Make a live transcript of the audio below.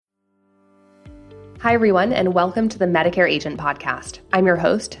Hi, everyone, and welcome to the Medicare Agent Podcast. I'm your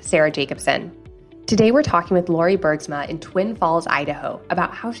host, Sarah Jacobson. Today, we're talking with Lori Bergsma in Twin Falls, Idaho,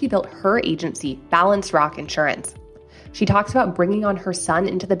 about how she built her agency, Balanced Rock Insurance. She talks about bringing on her son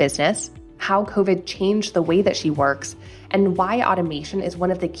into the business, how COVID changed the way that she works, and why automation is one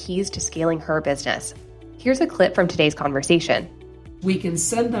of the keys to scaling her business. Here's a clip from today's conversation. We can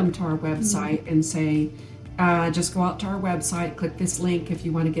send them to our website and say, just go out to our website, click this link if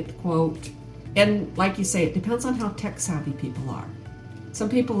you want to get the quote. And like you say, it depends on how tech savvy people are. Some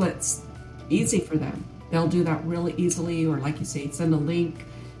people, it's easy for them. They'll do that really easily, or like you say, send a link.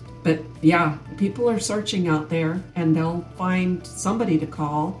 But yeah, people are searching out there and they'll find somebody to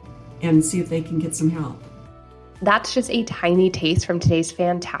call and see if they can get some help. That's just a tiny taste from today's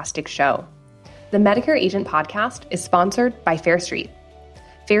fantastic show. The Medicare Agent Podcast is sponsored by Fair Street.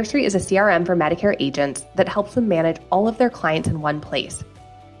 Fair Street is a CRM for Medicare agents that helps them manage all of their clients in one place.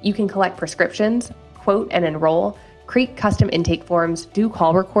 You can collect prescriptions, quote and enroll, create custom intake forms, do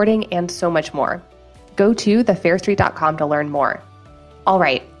call recording, and so much more. Go to thefairstreet.com to learn more. All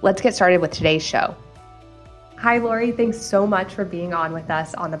right, let's get started with today's show. Hi, Lori. Thanks so much for being on with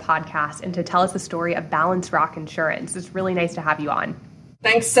us on the podcast and to tell us the story of Balanced Rock Insurance. It's really nice to have you on.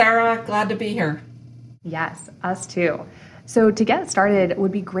 Thanks, Sarah. Glad to be here. Yes, us too. So to get started, it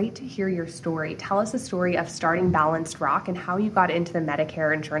would be great to hear your story. Tell us the story of starting Balanced Rock and how you got into the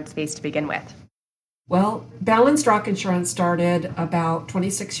Medicare insurance space to begin with. Well, Balanced Rock Insurance started about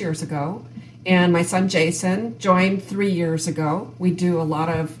 26 years ago, and my son Jason joined 3 years ago. We do a lot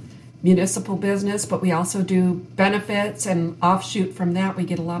of municipal business, but we also do benefits, and offshoot from that, we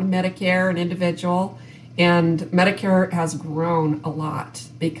get a lot of Medicare and individual. And Medicare has grown a lot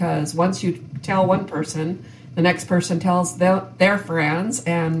because once you tell one person, the next person tells their friends,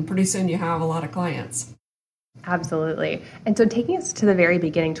 and pretty soon you have a lot of clients. Absolutely. And so taking us to the very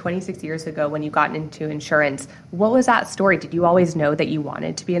beginning, 26 years ago when you got into insurance, what was that story? Did you always know that you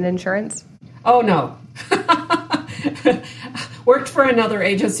wanted to be in insurance? Oh, no. Worked for another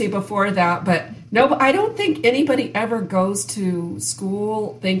agency before that, but no, I don't think anybody ever goes to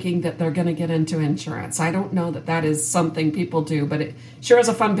school thinking that they're going to get into insurance. I don't know that that is something people do, but it sure is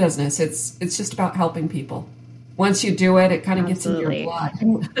a fun business. It's just about helping people. Once you do it, it kind of gets in your blood.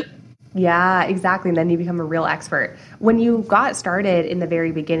 Yeah, exactly. And then you become a real expert. When you got started in the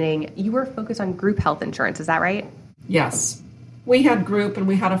very beginning, you were focused on group health insurance. Is that right? Yes. We had group and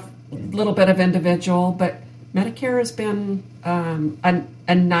we had a little bit of individual, but Medicare has been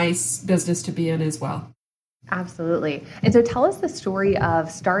a nice business to be in as well. Absolutely. And so tell us the story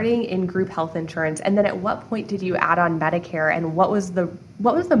of starting in group health insurance, and then at what point did you add on Medicare, and what was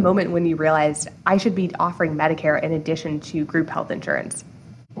the moment when you realized I should be offering Medicare in addition to group health insurance?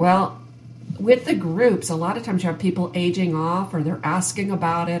 Well, with the groups, a lot of times you have people aging off, or they're asking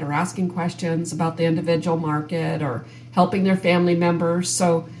about it, or asking questions about the individual market, or helping their family members.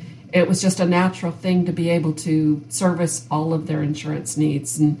 So it was just a natural thing to be able to service all of their insurance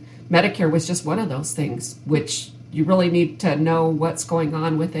needs. And Medicare was just one of those things, which you really need to know what's going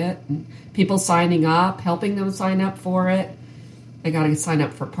on with it. And people signing up, helping them sign up for it. They got to sign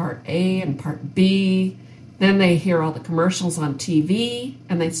up for Part A and Part B. Then they hear all the commercials on TV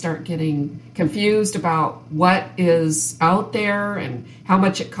and they start getting confused about what is out there and how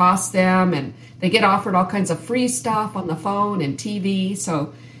much it costs them. And they get offered all kinds of free stuff on the phone and TV.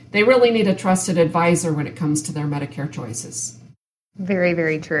 So they really need a trusted advisor when it comes to their Medicare choices. Very,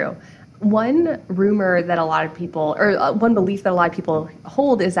 very true. One rumor that a lot of people, or one belief that a lot of people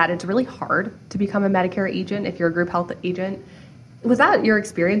hold, is that it's really hard to become a Medicare agent if you're a group health agent. Was that your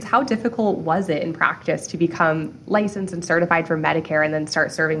experience? How difficult was it in practice to become licensed and certified for Medicare and then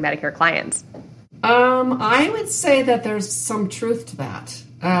start serving Medicare clients? I would say that there's some truth to that.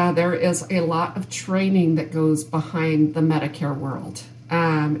 There is a lot of training that goes behind the Medicare world.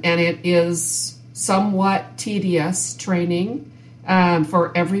 And it is somewhat tedious training.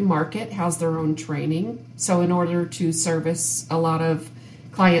 For every market has their own training. So in order to service a lot of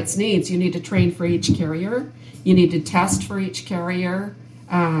clients' needs, you need to train for each carrier. You need to test for each carrier,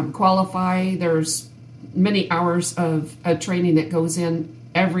 qualify. There's many hours of training that goes in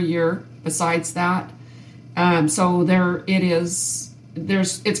every year besides that. So there it is.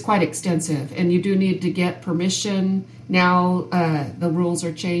 It's quite extensive, and you do need to get permission. Now the rules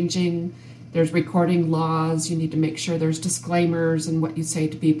are changing. There's recording laws. You need to make sure there's disclaimers and what you say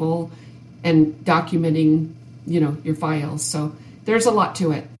to people, and documenting, your files. So there's a lot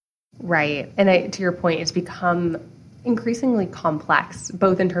to it. Right. And to your point, it's become increasingly complex,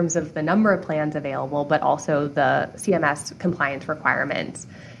 both in terms of the number of plans available, but also the CMS compliance requirements.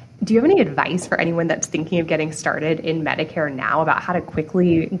 Do you have any advice for anyone that's thinking of getting started in Medicare now about how to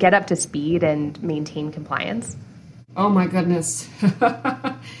quickly get up to speed and maintain compliance? Oh my goodness.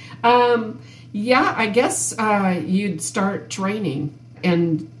 Yeah, I guess you'd start training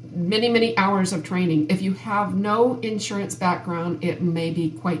and many, many hours of training. If you have no insurance background, it may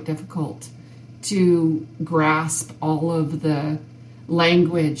be quite difficult to grasp all of the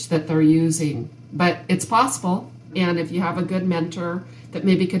language that they're using, but it's possible. And if you have a good mentor that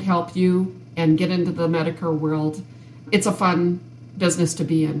maybe could help you and get into the Medicare world, it's a fun business to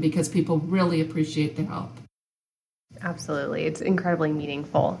be in because people really appreciate the help. Absolutely. It's incredibly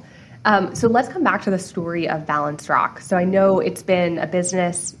meaningful. So let's come back to the story of Balanced Rock. So I know it's been a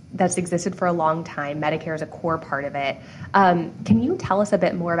business that's existed for a long time. Medicare is a core part of it. Can you tell us a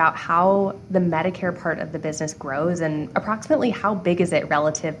bit more about how the Medicare part of the business grows and approximately how big is it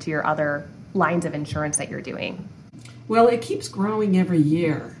relative to your other lines of insurance that you're doing? Well, it keeps growing every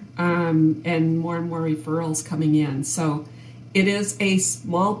year and more referrals coming in. So it is a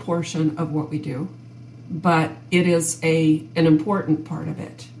small portion of what we do, but it is an important part of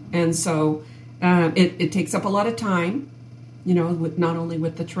it. And so it takes up a lot of time, not only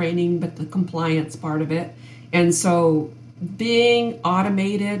with the training, but the compliance part of it. And so being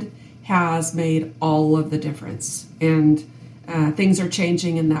automated has made all of the difference. And things are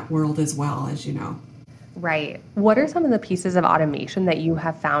changing in that world as well, as you know. Right. What are some of the pieces of automation that you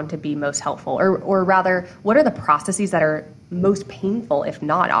have found to be most helpful? Or rather, what are the processes that are most painful if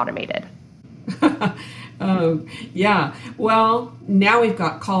not automated? Yeah. Well, now we've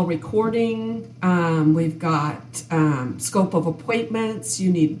got call recording. We've got scope of appointments.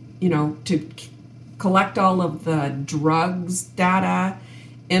 You need, to collect all of the drugs data,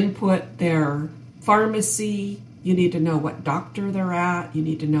 input their pharmacy. You need to know what doctor they're at. You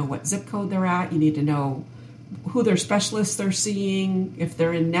need to know what zip code they're at. You need to know who their specialists they're seeing, if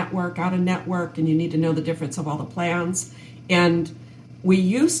they're in network, out of network, and you need to know the difference of all the plans. And we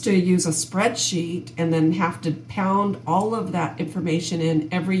used to use a spreadsheet and then have to pound all of that information in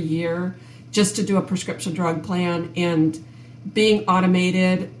every year just to do a prescription drug plan. And being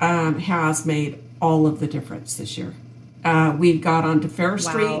automated has made all of the difference this year. We got onto Fair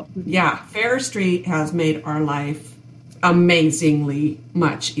Street. Wow. Yeah, Fair Street has made our life amazingly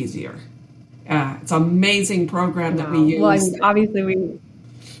much easier. It's an amazing program that we use. Well, obviously we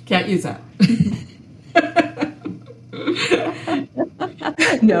can't use that.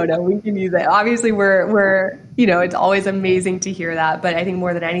 No, we can use it. Obviously, we're it's always amazing to hear that. But I think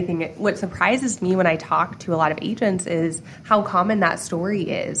more than anything, what surprises me when I talk to a lot of agents is how common that story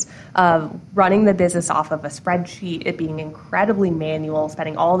is of running the business off of a spreadsheet, it being incredibly manual,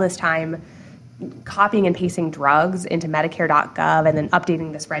 spending all this time copying and pasting drugs into Medicare.gov and then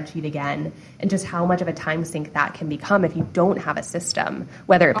updating the spreadsheet again, and just how much of a time sink that can become if you don't have a system,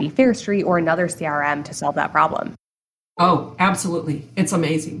 whether it be Fair Street or another CRM to solve that problem. Oh, absolutely. It's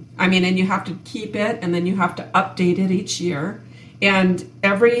amazing. I mean, and you have to keep it and then you have to update it each year. And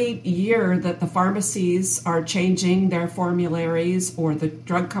every year that the pharmacies are changing their formularies or the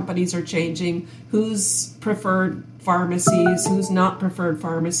drug companies are changing who's preferred pharmacies, who's not preferred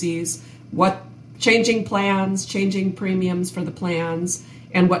pharmacies, what changing plans, changing premiums for the plans,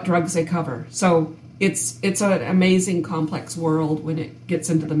 and what drugs they cover. So it's an amazing complex world when it gets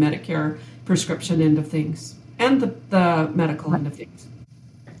into the Medicare prescription end of things. And the medical end of things.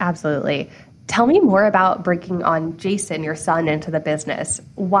 Absolutely. Tell me more about bringing on Jason, your son, into the business.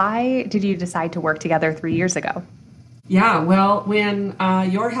 Why did you decide to work together 3 years ago? Yeah, well, when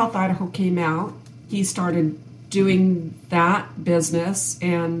Your Health Idaho came out, he started doing that business,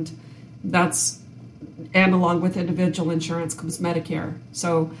 and along with individual insurance comes Medicare.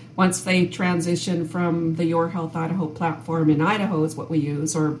 So once they transition from the Your Health Idaho platform in Idaho is what we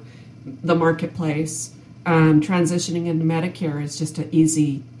use, or the marketplace, transitioning into Medicare is just an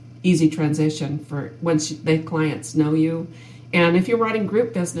easy transition for once the clients know you. And if you're running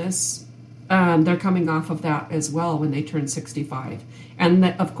group business, they're coming off of that as well when they turn 65. And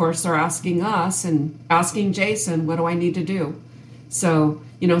of course, they're asking us and asking Jason, what do I need to do? So,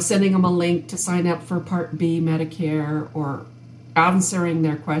 sending them a link to sign up for Part B Medicare or answering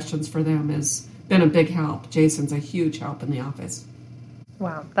their questions for them has been a big help. Jason's a huge help in the office.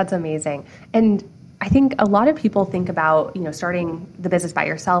 Wow, that's amazing. And I think a lot of people think about, starting the business by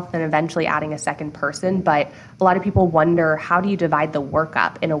yourself and eventually adding a second person, but a lot of people wonder, how do you divide the work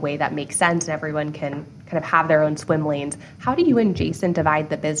up in a way that makes sense and everyone can kind of have their own swim lanes? How do you and Jason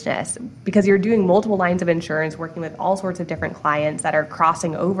divide the business? Because you're doing multiple lines of insurance, working with all sorts of different clients that are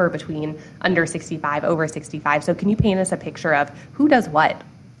crossing over between under 65, over 65. So can you paint us a picture of who does what?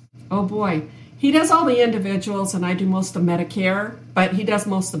 Oh boy. He does all the individuals and I do most of the Medicare, but he does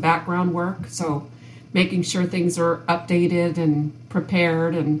most of the background work. So making sure things are updated and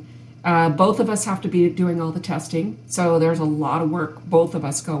prepared, and both of us have to be doing all the testing. So there's a lot of work both of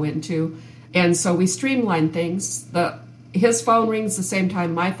us go into. And so we streamline things. His phone rings the same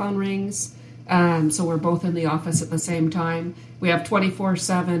time my phone rings. So we're both in the office at the same time. We have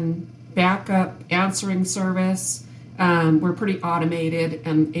 24/7 backup answering service. We're pretty automated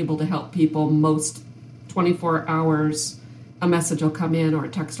and able to help people most 24 hours. A message will come in or a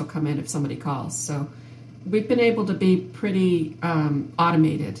text will come in if somebody calls. So we've been able to be pretty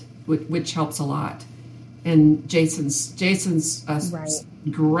automated, which helps a lot. And Jason's Right.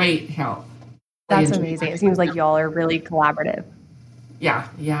 great help. That's amazing. It seems like y'all are really collaborative. Yeah.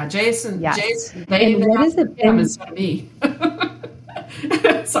 Jason, Yes. Jason, And what is it him instead of me.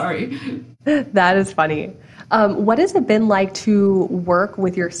 Sorry. That is funny. What has it been like to work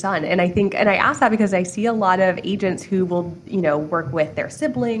with your son? And I ask that because I see a lot of agents who will, work with their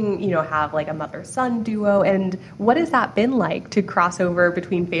sibling, have like a mother-son duo. And what has that been like to cross over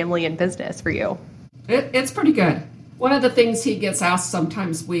between family and business for you? It's pretty good. One of the things he gets asked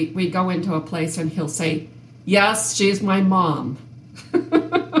sometimes, we go into a place and he'll say, "Yes, she's my mom."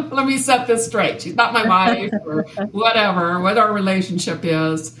 Let me set this straight. She's not my wife or whatever, what our relationship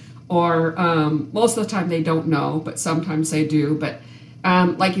is. Or most of the time they don't know, but sometimes they do. But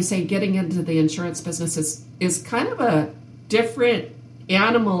like you say, getting into the insurance business is kind of a different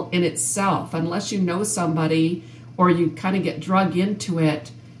animal in itself. Unless you know somebody or you kind of get drug into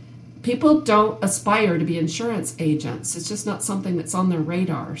it, people don't aspire to be insurance agents. It's just not something that's on their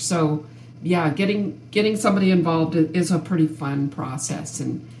radar. So yeah, getting somebody involved is a pretty fun process,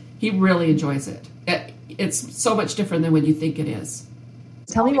 and he really enjoys it. It's so much different than what you think it is.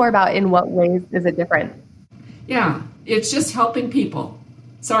 Tell me more about in what ways is it different? Yeah, it's just helping people.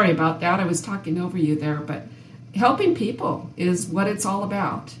 Sorry about that. I was talking over you there, but helping people is what it's all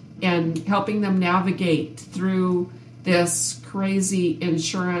about, and helping them navigate through this crazy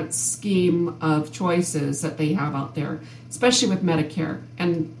insurance scheme of choices that they have out there, especially with Medicare.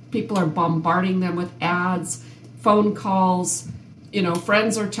 And people are bombarding them with ads, phone calls,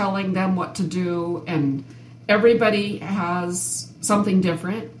 friends are telling them what to do, and everybody has something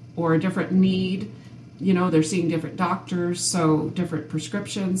different or a different need. They're seeing different doctors, so different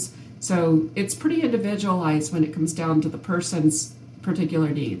prescriptions. So it's pretty individualized when it comes down to the person's particular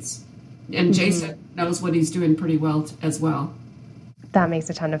needs. And Jason knows what he's doing pretty well as well. That makes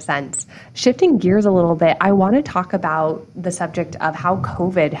a ton of sense. Shifting gears a little bit, I want to talk about the subject of how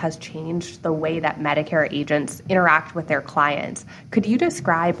COVID has changed the way that Medicare agents interact with their clients. Could you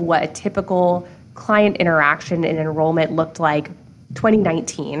describe what a typical client interaction and enrollment looked like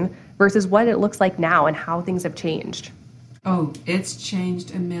 2019 versus what it looks like now and how things have changed? Oh, it's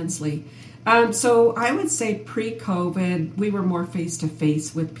changed immensely. So I would say pre-COVID, we were more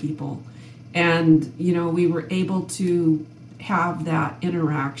face-to-face with people. And, we were able to have that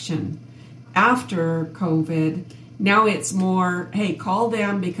interaction. After COVID, now it's more, hey, call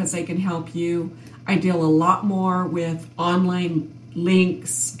them because they can help you. I deal a lot more with online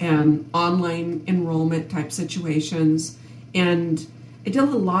links and online enrollment type situations. And I deal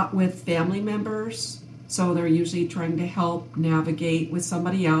a lot with family members. So they're usually trying to help navigate with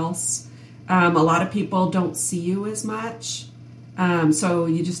somebody else. A lot of people don't see you as much. So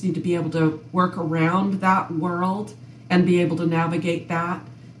you just need to be able to work around that world and be able to navigate that.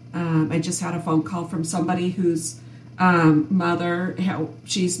 I just had a phone call from somebody whose mother,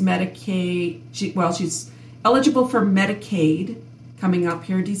 she's Medicaid. She's eligible for Medicaid coming up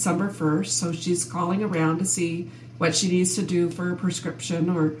here December 1st. So she's calling around to see what she needs to do for a prescription,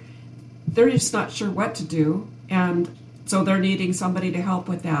 or they're just not sure what to do. And so they're needing somebody to help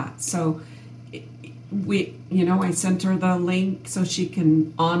with that. So I sent her the link so she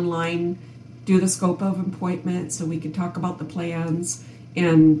can online do the scope of appointment so we can talk about the plans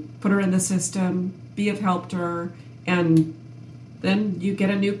and put her in the system, be of help to her, and then you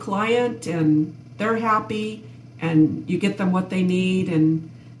get a new client and they're happy and you get them what they need and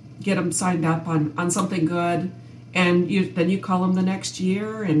get them signed up on something good, and then you call them the next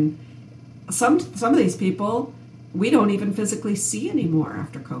year. And some of these people we don't even physically see anymore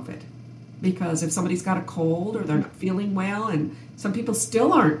after COVID, because if somebody's got a cold or they're not feeling well, and some people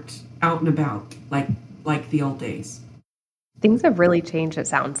still aren't out and about like the old days. Things have really changed, it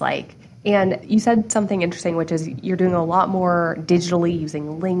sounds like. And you said something interesting, which is you're doing a lot more digitally,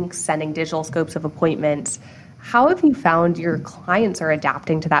 using links, sending digital scopes of appointments. How have you found your clients are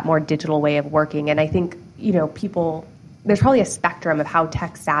adapting to that more digital way of working? And I think, people, there's probably a spectrum of how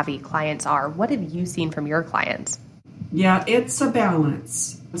tech savvy clients are. What have you seen from your clients? Yeah, it's a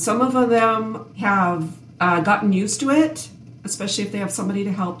balance. Some of them have gotten used to it, especially if they have somebody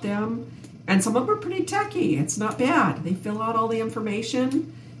to help them. And some of them are pretty techy. It's not bad. They fill out all the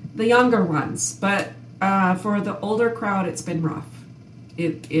information, the younger ones. But for the older crowd, it's been rough.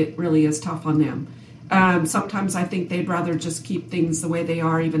 It really is tough on them. Sometimes I think they'd rather just keep things the way they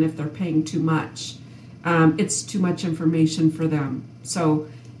are, even if they're paying too much. It's too much information for them. So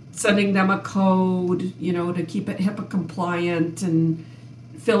sending them a code, to keep it HIPAA compliant and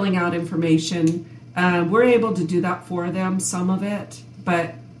filling out information, we're able to do that for them, some of it,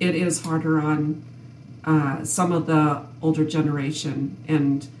 but it is harder on some of the older generation.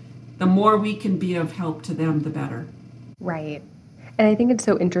 And the more we can be of help to them, the better. Right. And I think it's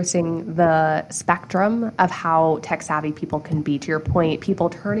so interesting, the spectrum of how tech-savvy people can be. To your point, people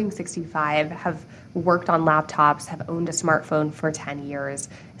turning 65 have worked on laptops, have owned a smartphone for 10 years.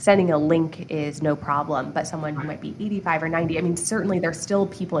 Sending a link is no problem, but someone who might be 85 or 90, certainly there's still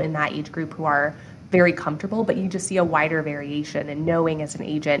people in that age group who are very comfortable, but you just see a wider variation in knowing as an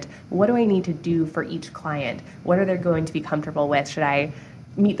agent, what do I need to do for each client? What are they going to be comfortable with? Should I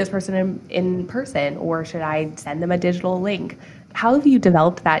meet this person in person, or should I send them a digital link? How have you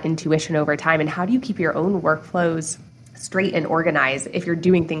developed that intuition over time, and how do you keep your own workflows straight and organized if you're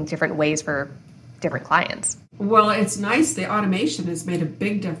doing things different ways for different clients? Well, it's nice. The automation has made a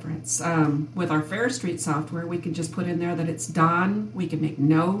big difference. With our Fair Street software, we can just put in there that it's done. We can make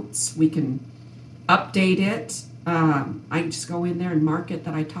notes. We can update it. I just go in there and mark it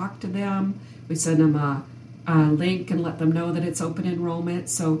that I talked to them. We send them a link and let them know that it's open enrollment.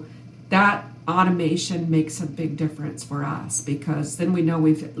 So that automation makes a big difference for us, because then we know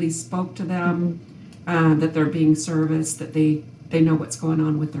we've at least spoke to them, that they're being serviced, that they know what's going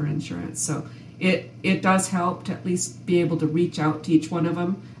on with their insurance. So it does help to at least be able to reach out to each one of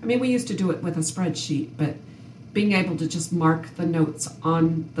them. We used to do it with a spreadsheet, but being able to just mark the notes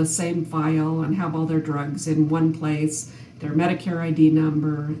on the same file and have all their drugs in one place, their Medicare ID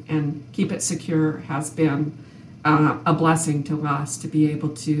number, and keep it secure has been a blessing to us to be able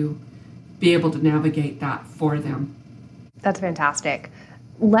to navigate that for them. That's fantastic.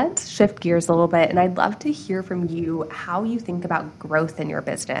 Let's shift gears a little bit, and I'd love to hear from you how you think about growth in your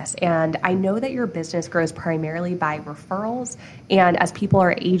business. And I know that your business grows primarily by referrals, and as people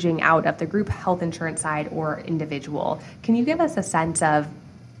are aging out of the group health insurance side or individual, can you give us a sense of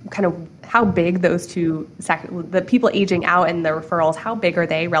kind of how big those two, the people aging out and the referrals, how big are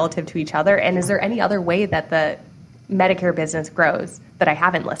they relative to each other? And is there any other way that the Medicare business grows that I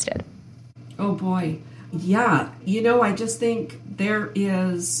haven't listed? Oh boy. Yeah. I just think there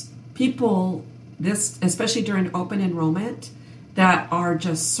is people, especially during open enrollment, that are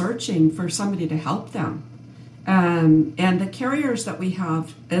just searching for somebody to help them. And the carriers that we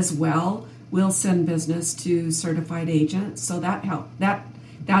have as well will send business to certified agents. So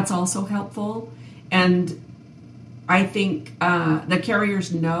that's also helpful. And I think the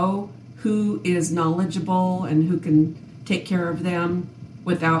carriers know who is knowledgeable and who can take care of them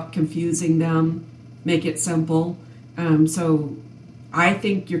without confusing them, make it simple. So I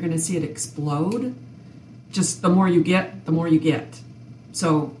think you're going to see it explode. Just the more you get, the more you get.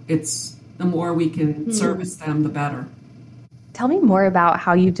 So it's the more we can service them, the better. Tell me more about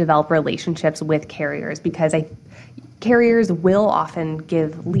how you develop relationships with carriers, because carriers will often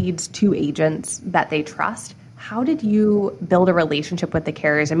give leads to agents that they trust. How did you build a relationship with the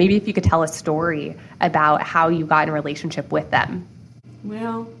carriers? And maybe if you could tell a story about how you got in a relationship with them.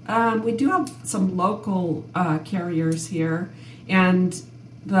 Well, we do have some local carriers here, and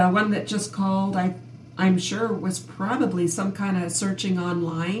the one that just called, I'm sure was probably some kind of searching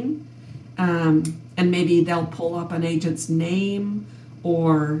online, and maybe they'll pull up an agent's name,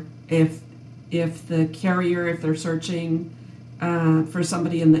 or if the carrier, if they're searching for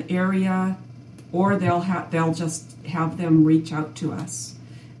somebody in the area, or they'll just have them reach out to us.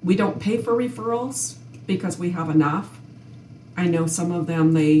 We don't pay for referrals because we have enough. I know some of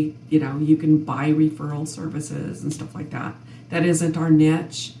them, you can buy referral services and stuff like that. That isn't our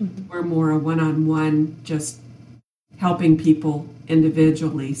niche. Mm-hmm. We're more a one-on-one, just helping people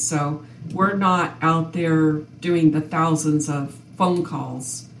individually. So we're not out there doing the thousands of phone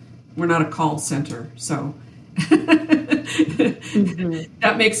calls. We're not a call center. So mm-hmm.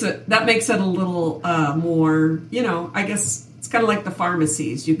 that makes it a little more, I guess it's kind of like the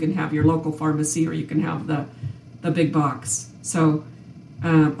pharmacies. You can have your local pharmacy, or you can have the big box. So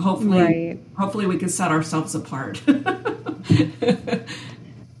hopefully we can set ourselves apart.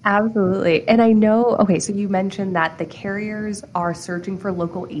 Absolutely. And I know, so you mentioned that the carriers are searching for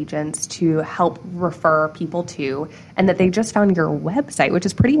local agents to help refer people to, and that they just found your website, which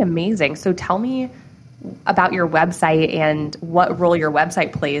is pretty amazing. So tell me about your website and what role your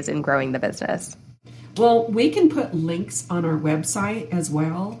website plays in growing the business. Well, we can put links on our website as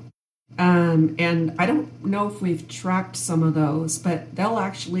well. And I don't know if we've tracked some of those, but they'll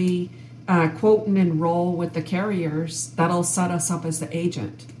actually quote and enroll with the carriers. That'll set us up as the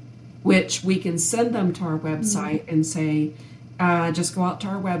agent, which we can send them to our website and say, just go out to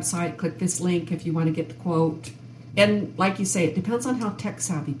our website, click this link if you want to get the quote. And like you say, it depends on how tech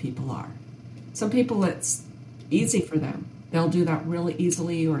savvy people are. Some people, it's easy for them. They'll do that really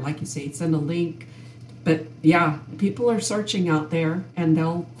easily, or like you say, send a link. But yeah, people are searching out there and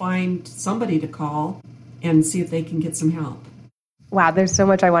they'll find somebody to call and see if they can get some help. Wow, there's so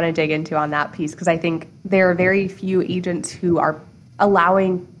much I want to dig into on that piece, because I think there are very few agents who are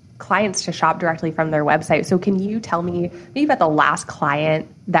allowing clients to shop directly from their website. So can you tell me maybe about the last client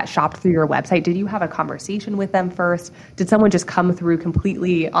that shopped through your website? Did you have a conversation with them first? Did someone just come through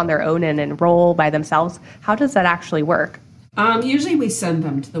completely on their own and enroll by themselves? How does that actually work? Usually we send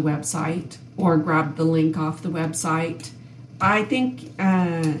them to the website or grab the link off the website. I think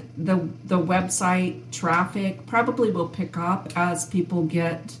the website traffic probably will pick up as people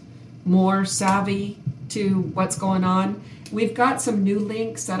get more savvy to what's going on. We've got some new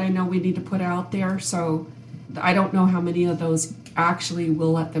links that I know we need to put out there, so I don't know how many of those actually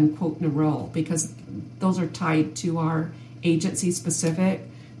will let them quote and enroll, because those are tied to our agency specific.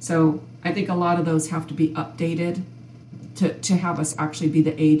 So I think a lot of those have to be updated to have us actually be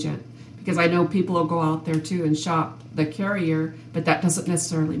the agent, because I know people will go out there too and shop the carrier, but that doesn't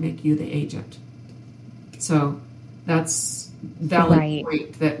necessarily make you the agent. So that's valid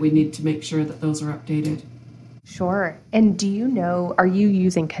point that we need to make sure that those are updated. Sure. And do you know, are you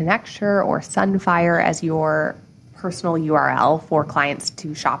using Connecture or Sunfire as your personal URL for clients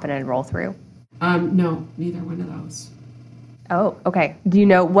to shop and enroll through? No, neither one of those. Oh, okay. Do you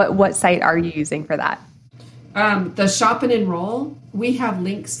know what site are you using for that? The shop and enroll, we have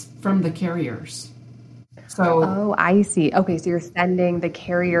links from the carriers. Oh, I see. Okay, so you're sending the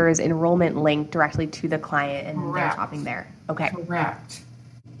carrier's enrollment link directly to the client and they're shopping there. Okay. Correct.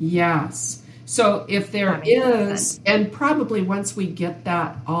 Yes. So if there is, and probably once we get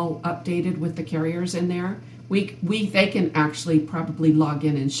that all updated with the carriers in there, they can actually probably log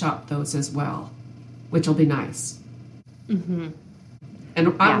in and shop those as well, which will be nice. Mm-hmm.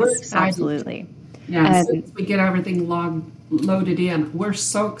 And we're excited. Absolutely. Yeah, since we get everything loaded in, we're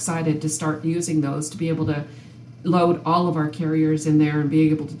so excited to start using those to be able to load all of our carriers in there and be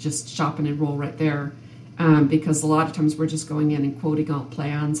able to just shop and enroll right there. Because a lot of times we're just going in and quoting all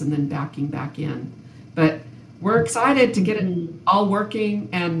plans and then backing back in. But we're excited to get it all working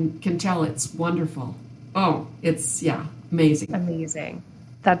and can tell it's wonderful. Oh, it's, amazing. Amazing.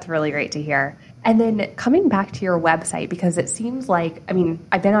 That's really great to hear. And then coming back to your website, because it seems like,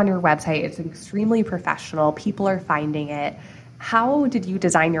 I've been on your website. It's extremely professional. People are finding it. How did you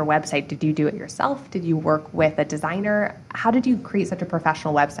design your website? Did you do it yourself? Did you work with a designer? How did you create such a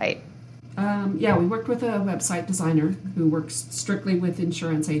professional website? We worked with a website designer who works strictly with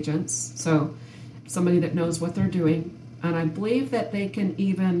insurance agents. So somebody that knows what they're doing. And I believe that they can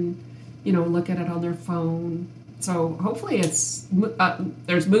even, look at it on their phone. So hopefully it's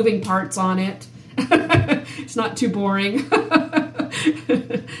there's moving parts on it. It's not too boring.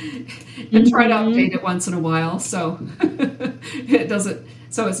 And try to update it once in a while so it doesn't,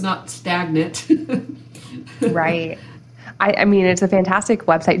 so it's not stagnant. Right. It's a fantastic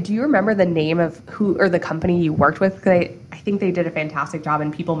website. Do you remember the name of who or the company you worked with? Because I think they did a fantastic job,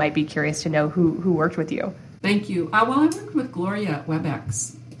 and people might be curious to know who worked with you. Thank you. I worked with Gloria at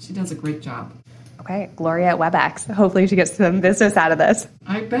WebEx. She does a great job. Okay, Gloria at WebEx. Hopefully she gets some business out of this.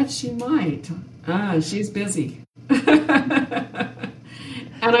 I bet she might. She's busy. And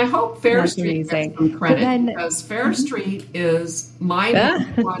I hope Fair Street gets some credit, because Fair Street is my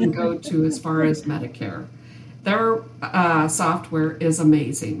number one go-to as far as Medicare. Their software is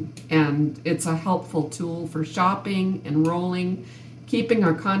amazing, and it's a helpful tool for shopping, enrolling, keeping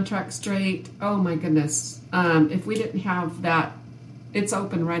our contracts straight. Oh my goodness. If we didn't have that, it's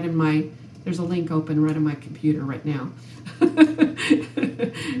open right in there's a link open right on my computer right now.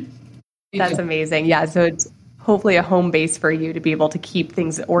 That's amazing. Yeah, so it's hopefully a home base for you to be able to keep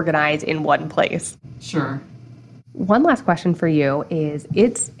things organized in one place. Sure. One last question for you is,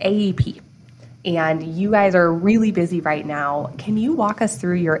 it's AEP, and you guys are really busy right now. Can you walk us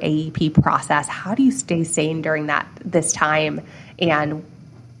through your AEP process? How do you stay sane during this time and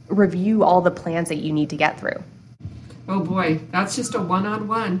review all the plans that you need to get through? Oh boy, that's just a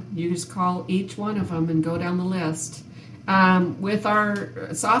one-on-one. You just call each one of them and go down the list. With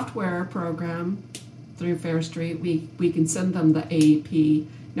our software program through Fair Street, we can send them the AEP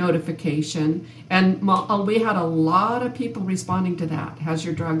notification. And we had a lot of people responding to that. Has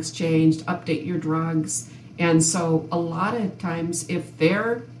your drugs changed? Update your drugs. And so a lot of times, if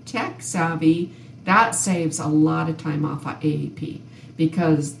they're tech savvy, that saves a lot of time off of AAP,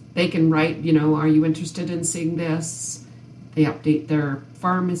 because they can write, are you interested in seeing this? They update their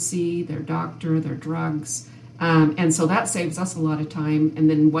pharmacy, their doctor, their drugs. And so that saves us a lot of time. And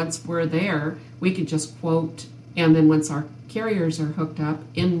then once we're there, we can just quote. And then once our carriers are hooked up,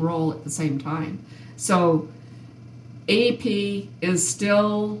 enroll at the same time. So AAP is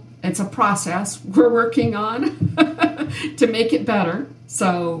still, it's a process we're working on to make it better.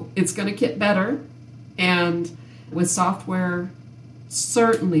 So it's going to get better. And with software,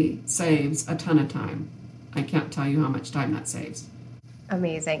 certainly saves a ton of time. I can't tell you how much time that saves.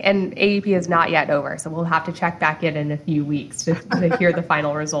 Amazing. And AEP is not yet over, so we'll have to check back in a few weeks to hear the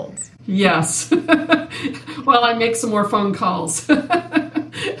final results. Yes. Well, I make some more phone calls and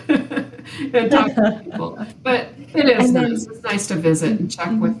talk to people. But it is nice. It's nice to visit and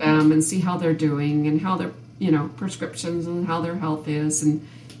check with them and see how they're doing and how their, prescriptions and how their health is, and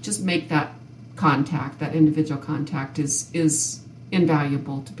just make that contact, that individual contact is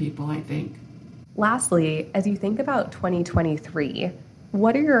invaluable to people, I think. Lastly, as you think about 2023,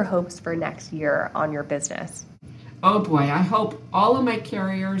 what are your hopes for next year on your business? Oh boy, I hope all of my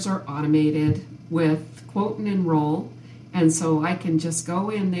carriers are automated with quote and enroll. And so I can just go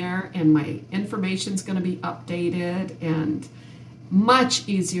in there and my information's going to be updated and much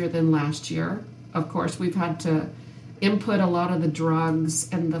easier than last year. Of course, we've had to input a lot of the drugs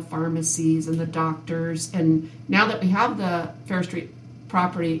and the pharmacies and the doctors. And now that we have the Fair Street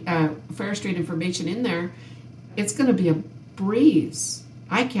information in there, it's going to be a breeze.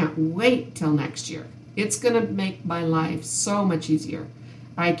 I can't wait till next year. It's going to make my life so much easier.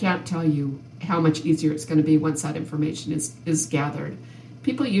 I can't tell you how much easier it's going to be once that information is gathered.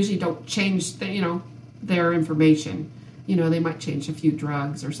 People usually don't change their information. They might change a few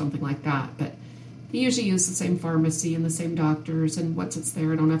drugs or something like that, but they usually use the same pharmacy and the same doctors, and once it's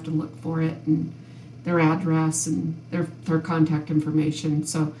there, I don't have to look for it, and their address and their contact information.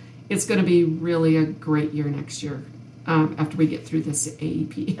 So it's going to be really a great year next year after we get through this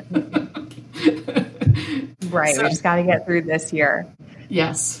AEP. Right. We just got to get through this year.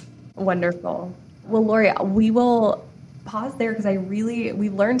 Yes. Wonderful. Well, Lori, we will pause there because we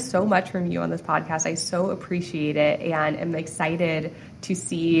learned so much from you on this podcast. I so appreciate it and am excited to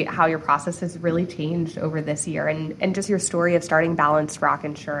see how your process has really changed over this year and just your story of starting Balanced Rock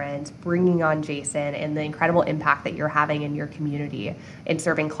Insurance, bringing on Jason, and the incredible impact that you're having in your community in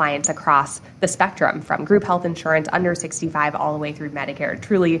serving clients across the spectrum from group health insurance under 65 all the way through Medicare.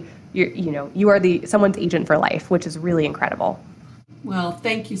 Truly, you are someone's agent for life, which is really incredible. Well,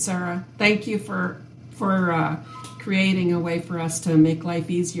 thank you, Sarah. Thank you for creating a way for us to make life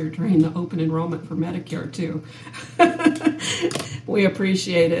easier during the open enrollment for Medicare, too. We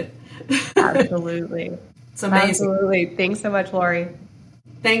appreciate it. Absolutely. It's amazing. Absolutely. Thanks so much, Lori.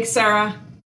 Thanks, Sarah.